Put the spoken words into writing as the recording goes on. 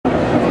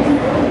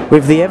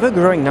With the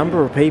ever-growing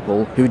number of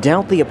people who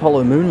doubt the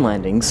Apollo moon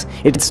landings,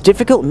 it's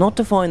difficult not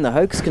to find the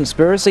hoax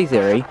conspiracy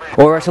theory,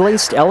 or at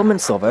least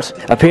elements of it,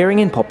 appearing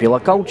in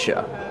popular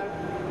culture.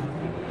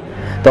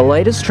 The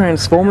latest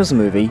Transformers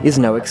movie is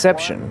no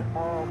exception.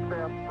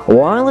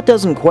 While it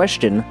doesn't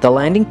question the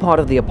landing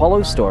part of the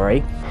Apollo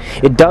story,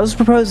 it does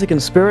propose a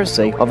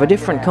conspiracy of a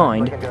different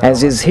kind,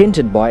 as is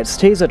hinted by its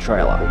teaser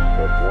trailer.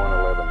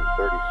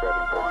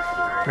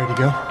 Ready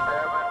to go?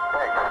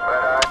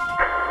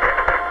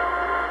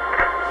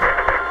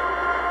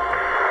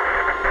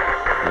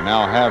 We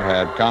now have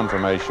had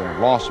confirmation of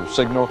loss of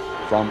signal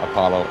from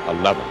Apollo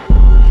 11.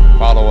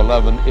 Apollo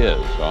 11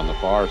 is on the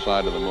far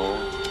side of the moon.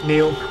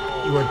 Neil,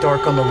 you are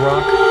dark on the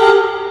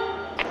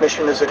rock.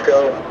 Mission is a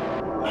go.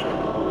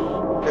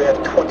 We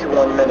have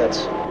 21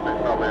 minutes.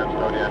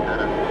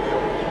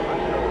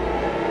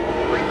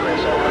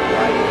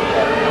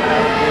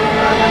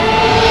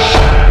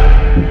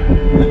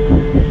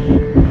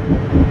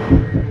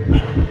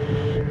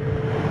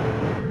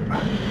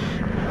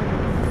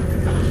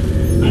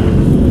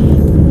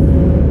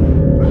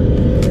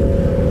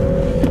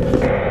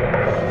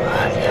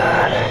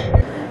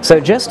 So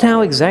just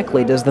how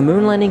exactly does the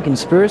moon landing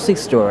conspiracy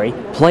story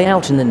play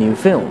out in the new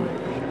film?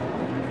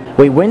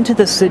 We went to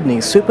the Sydney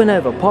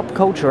Supernova Pop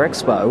Culture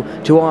Expo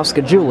to ask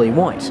Judy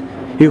White,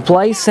 who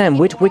plays Sam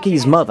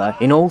Witwicky's mother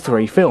in all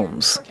three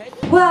films.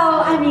 Well,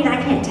 I mean, I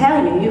can't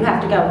tell you. You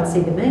have to go and see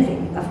the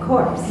movie, of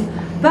course.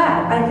 But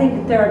I think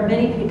that there are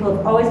many people who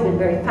have always been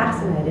very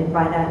fascinated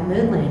by that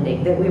moon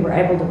landing, that we were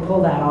able to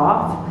pull that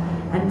off.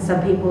 And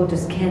some people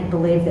just can't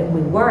believe that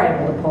we were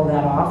able to pull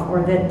that off,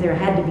 or that there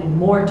had to be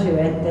more to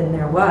it than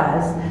there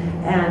was.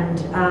 And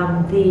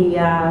the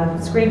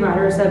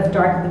screenwriters of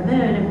Dark of the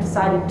Moon have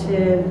decided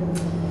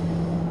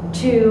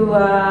to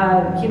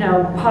you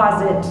know,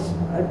 posit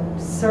a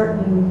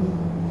certain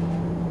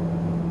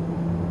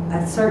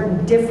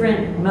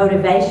different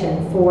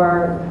motivation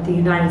for the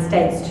United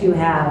States to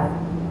have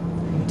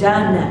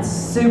done that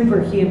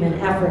superhuman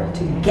effort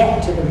to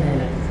get to the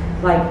moon.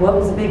 Like, what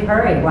was the big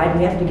hurry? Why did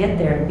we have to get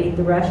there? To beat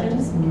the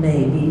Russians?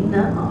 Maybe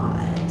not.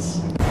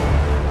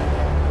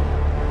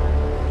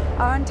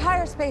 Our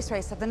entire space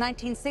race of the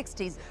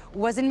 1960s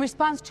was in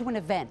response to an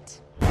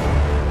event.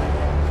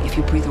 If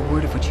you breathe a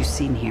word of what you've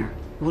seen here,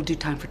 it will do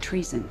time for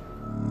treason.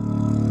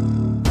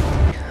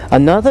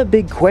 Another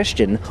big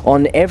question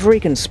on every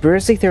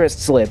conspiracy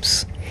theorist's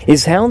lips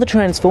is how the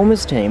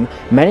Transformers team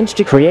managed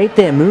to create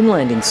their moon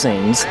landing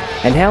scenes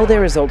and how their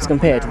results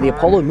compare to the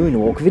Apollo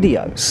moonwalk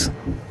videos.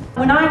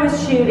 When I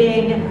was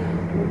shooting,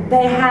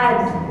 they had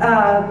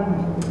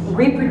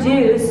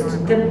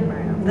reproduced the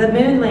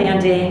moon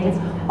landing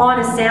on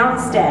a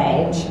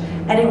soundstage,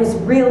 and it was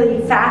really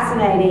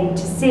fascinating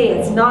to see.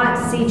 It's not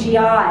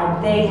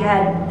CGI. They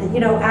had, you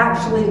know,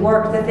 actually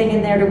worked the thing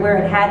in there to where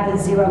it had the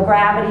zero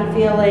gravity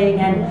feeling,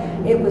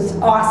 and it was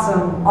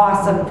awesome,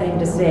 awesome thing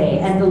to see.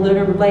 And the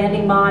lunar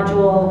landing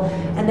module,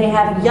 and they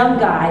have young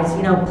guys,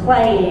 you know,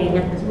 playing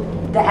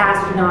the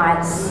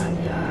astronauts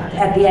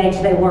at the age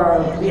they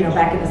were, you know,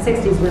 back in the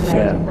 60s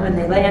when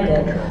they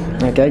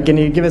landed. Okay, can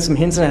you give us some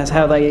hints on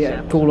how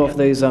they pulled off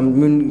these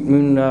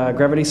moon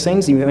gravity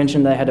scenes? You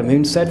mentioned they had a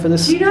moon set for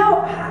this. You know,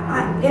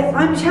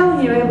 I'm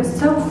telling you, it was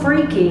so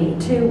freaky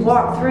to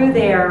walk through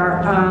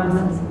there.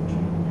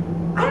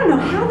 I don't know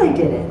how they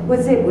did it.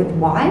 Was it with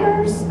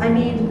wires? I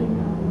mean,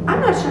 I'm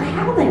not sure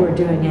how they were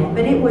doing it,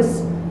 but it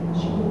was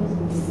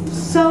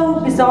so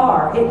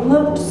bizarre. It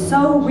looked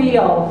so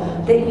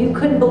real that you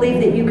couldn't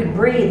believe that you could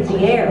breathe the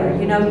air.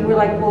 You know, you were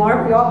like, well,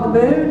 aren't we on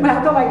the moon?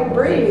 How come I can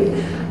breathe?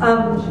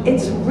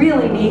 It's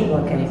really neat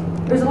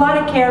looking. There's a lot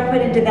of care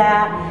put into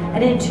that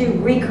and into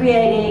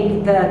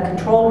recreating the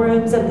control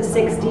rooms of the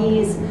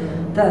 60s,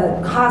 the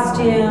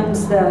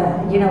costumes,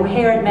 the, you know,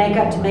 hair and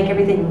makeup to make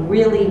everything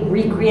really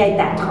recreate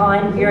that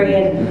time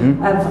period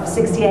of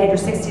 68 or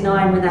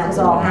 69 when that was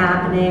all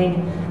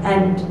happening.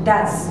 And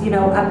that's, you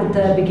know, up at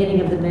the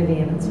beginning of the movie,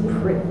 and it's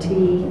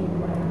pretty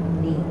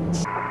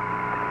neat.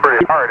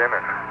 Pretty hard, isn't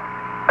it?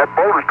 That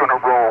boulder's gonna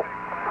roll.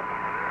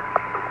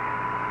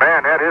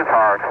 Man, that is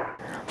hard.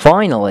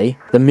 Finally,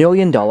 the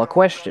million-dollar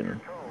question.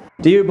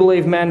 Do you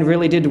believe man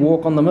really did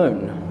walk on the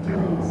moon?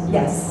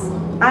 Yes,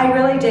 I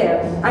really do.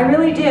 I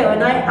really do.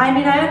 And I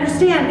mean, I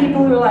understand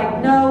people who are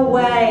like, no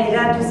way,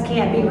 that just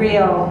can't be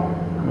real.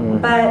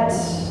 But,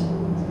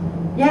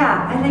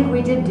 yeah, I think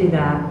we did do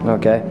that.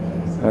 Okay.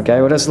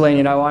 Okay, well, just letting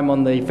you know, I'm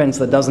on the fence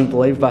that doesn't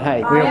believe, but hey,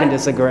 we all can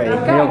disagree.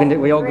 Okay.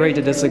 We all agree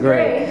to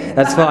disagree.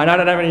 That's fine. I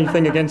don't have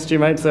anything against you,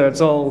 mate, so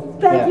it's all...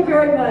 Thank you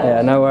very much.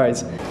 Yeah, no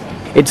worries.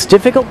 It's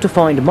difficult to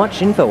find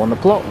much info on the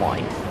plot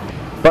line,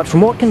 but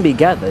from what can be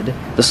gathered,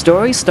 the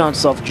story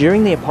starts off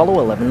during the Apollo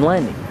 11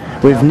 landing,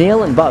 with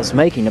Neil and Buzz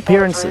making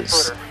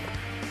appearances.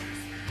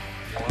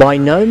 By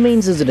no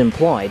means is it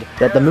implied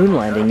that the moon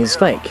landing is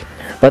fake,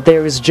 but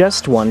there is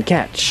just one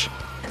catch.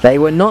 They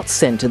were not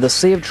sent to the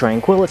Sea of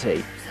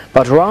Tranquility,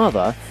 but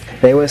rather,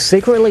 they were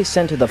secretly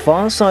sent to the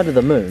far side of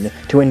the moon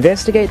to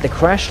investigate the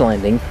crash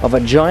landing of a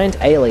giant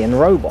alien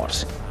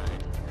robot.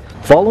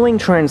 Following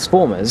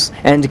Transformers,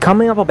 and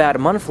coming up about a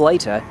month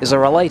later, is a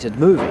related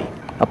movie,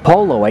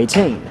 Apollo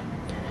 18.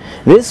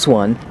 This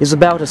one is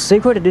about a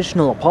secret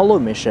additional Apollo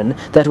mission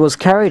that was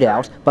carried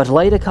out but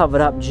later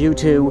covered up due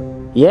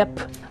to, yep,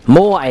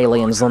 more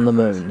aliens on the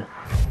moon.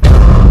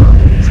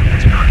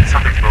 Something's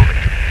moving.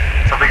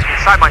 Something's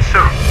inside my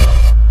suit.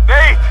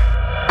 Nate!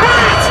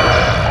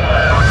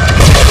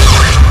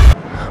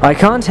 I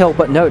can't help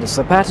but notice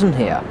a pattern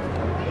here.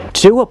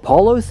 Two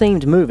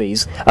Apollo-themed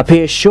movies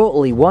appear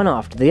shortly one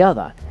after the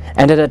other,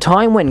 and at a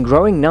time when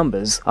growing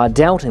numbers are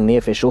doubting the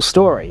official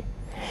story.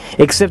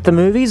 Except the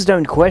movies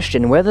don't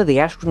question whether the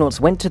astronauts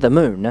went to the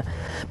moon,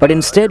 but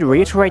instead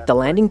reiterate the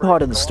landing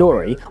part of the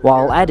story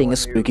while adding a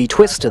spooky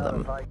twist to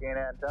them.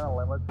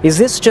 Is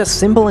this just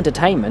simple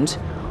entertainment,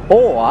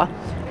 or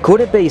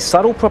could it be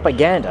subtle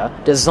propaganda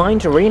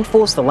designed to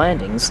reinforce the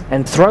landings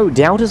and throw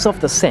doubters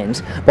off the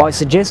scent by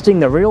suggesting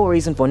the real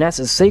reason for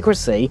NASA's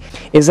secrecy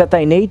is that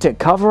they need to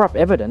cover up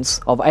evidence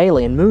of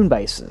alien moon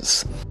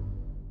bases?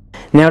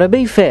 Now, to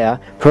be fair,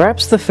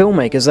 perhaps the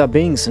filmmakers are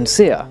being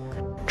sincere.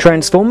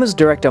 Transformers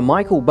director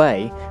Michael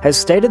Bay has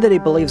stated that he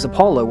believes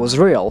Apollo was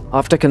real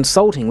after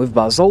consulting with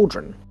Buzz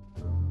Aldrin.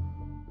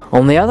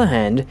 On the other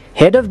hand,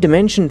 head of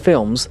Dimension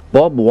Films,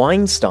 Bob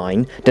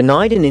Weinstein,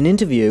 denied in an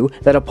interview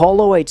that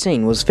Apollo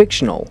 18 was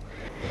fictional.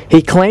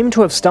 He claimed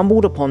to have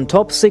stumbled upon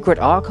top-secret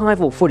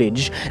archival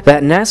footage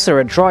that NASA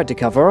had tried to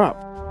cover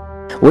up.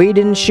 "We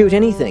didn't shoot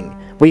anything.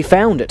 We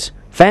found it.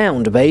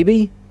 Found,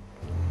 baby."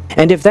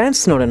 And if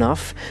that's not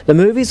enough, the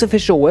movie's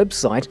official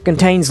website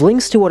contains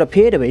links to what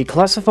appear to be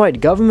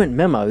classified government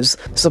memos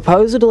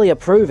supposedly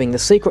approving the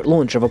secret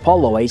launch of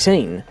Apollo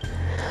 18.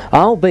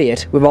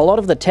 Albeit with a lot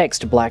of the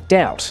text blacked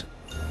out.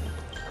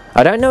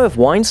 I don't know if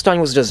Weinstein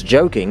was just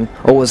joking,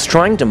 or was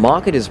trying to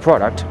market his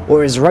product,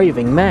 or is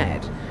raving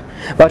mad.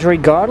 But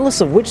regardless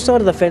of which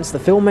side of the fence the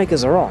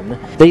filmmakers are on,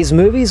 these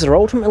movies are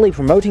ultimately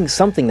promoting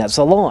something that's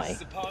a lie.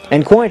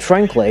 And quite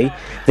frankly,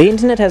 the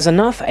internet has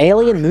enough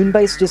alien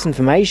moon-based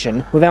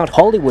disinformation without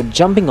Hollywood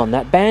jumping on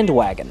that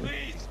bandwagon.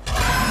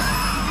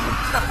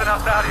 Something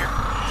else out here.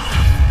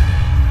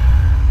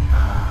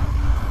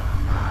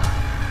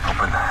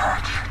 Open the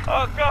hatch.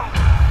 Oh, God.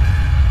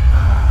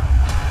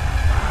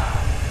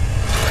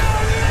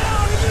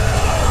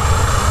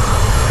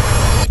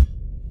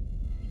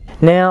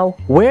 Now,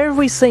 where have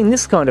we seen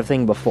this kind of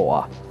thing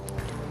before?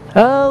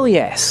 Oh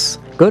yes,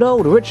 good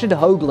old Richard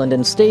Hoagland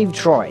and Steve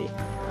Troy.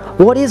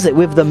 What is it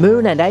with the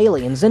moon and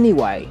aliens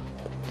anyway?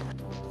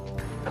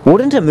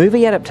 Wouldn't a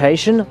movie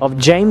adaptation of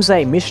James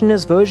A.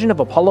 Michener's version of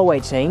Apollo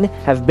 18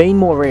 have been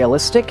more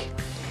realistic?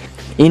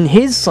 In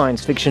his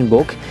science fiction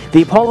book,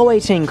 the Apollo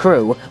 18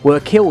 crew were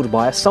killed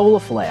by a solar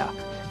flare.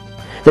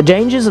 The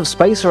dangers of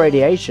space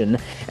radiation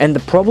and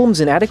the problems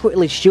in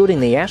adequately shielding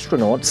the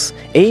astronauts,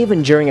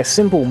 even during a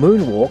simple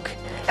moonwalk,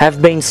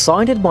 have been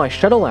cited by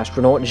shuttle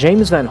astronaut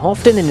James Van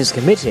Hoften and his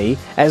committee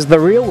as the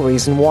real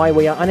reason why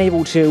we are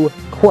unable to,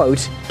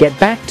 quote, get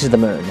back to the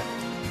moon.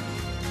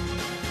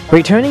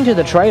 Returning to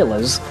the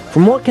trailers,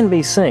 from what can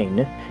be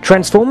seen,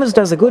 Transformers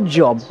does a good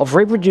job of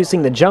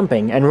reproducing the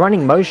jumping and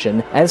running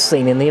motion as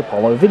seen in the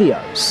Apollo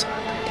videos.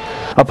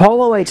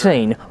 Apollo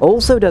 18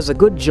 also does a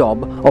good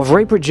job of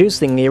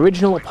reproducing the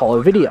original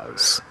Apollo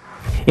videos,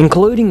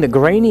 including the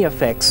grainy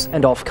effects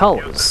and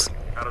off-colors,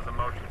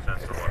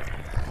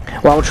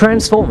 while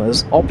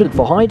Transformers opted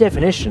for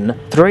high-definition,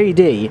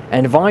 3D,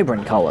 and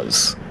vibrant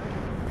colors.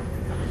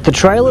 The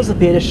trailers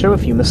appear to show a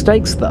few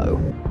mistakes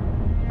though.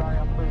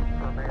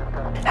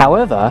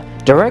 However,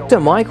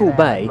 director Michael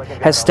Bay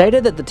has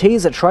stated that the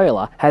teaser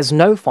trailer has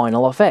no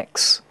final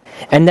effects,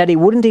 and that he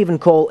wouldn't even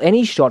call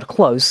any shot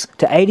close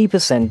to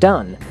 80%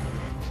 done.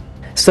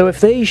 So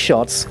if these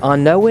shots are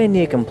nowhere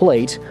near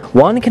complete,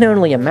 one can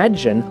only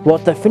imagine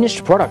what the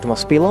finished product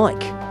must be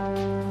like.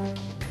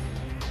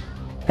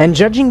 And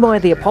judging by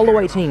the Apollo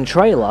 18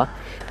 trailer,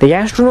 the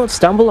astronauts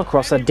stumble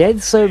across a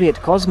dead Soviet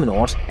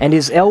cosmonaut and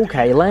his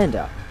LK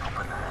lander.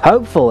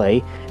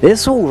 Hopefully,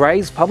 this will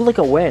raise public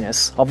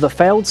awareness of the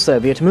failed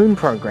Soviet moon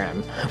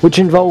program, which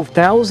involved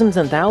thousands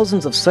and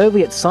thousands of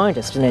Soviet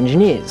scientists and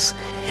engineers,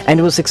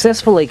 and was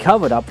successfully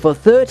covered up for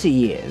 30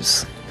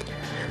 years.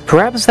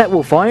 Perhaps that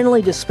will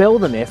finally dispel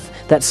the myth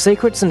that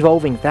secrets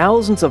involving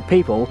thousands of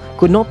people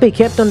could not be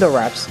kept under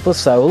wraps for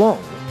so long.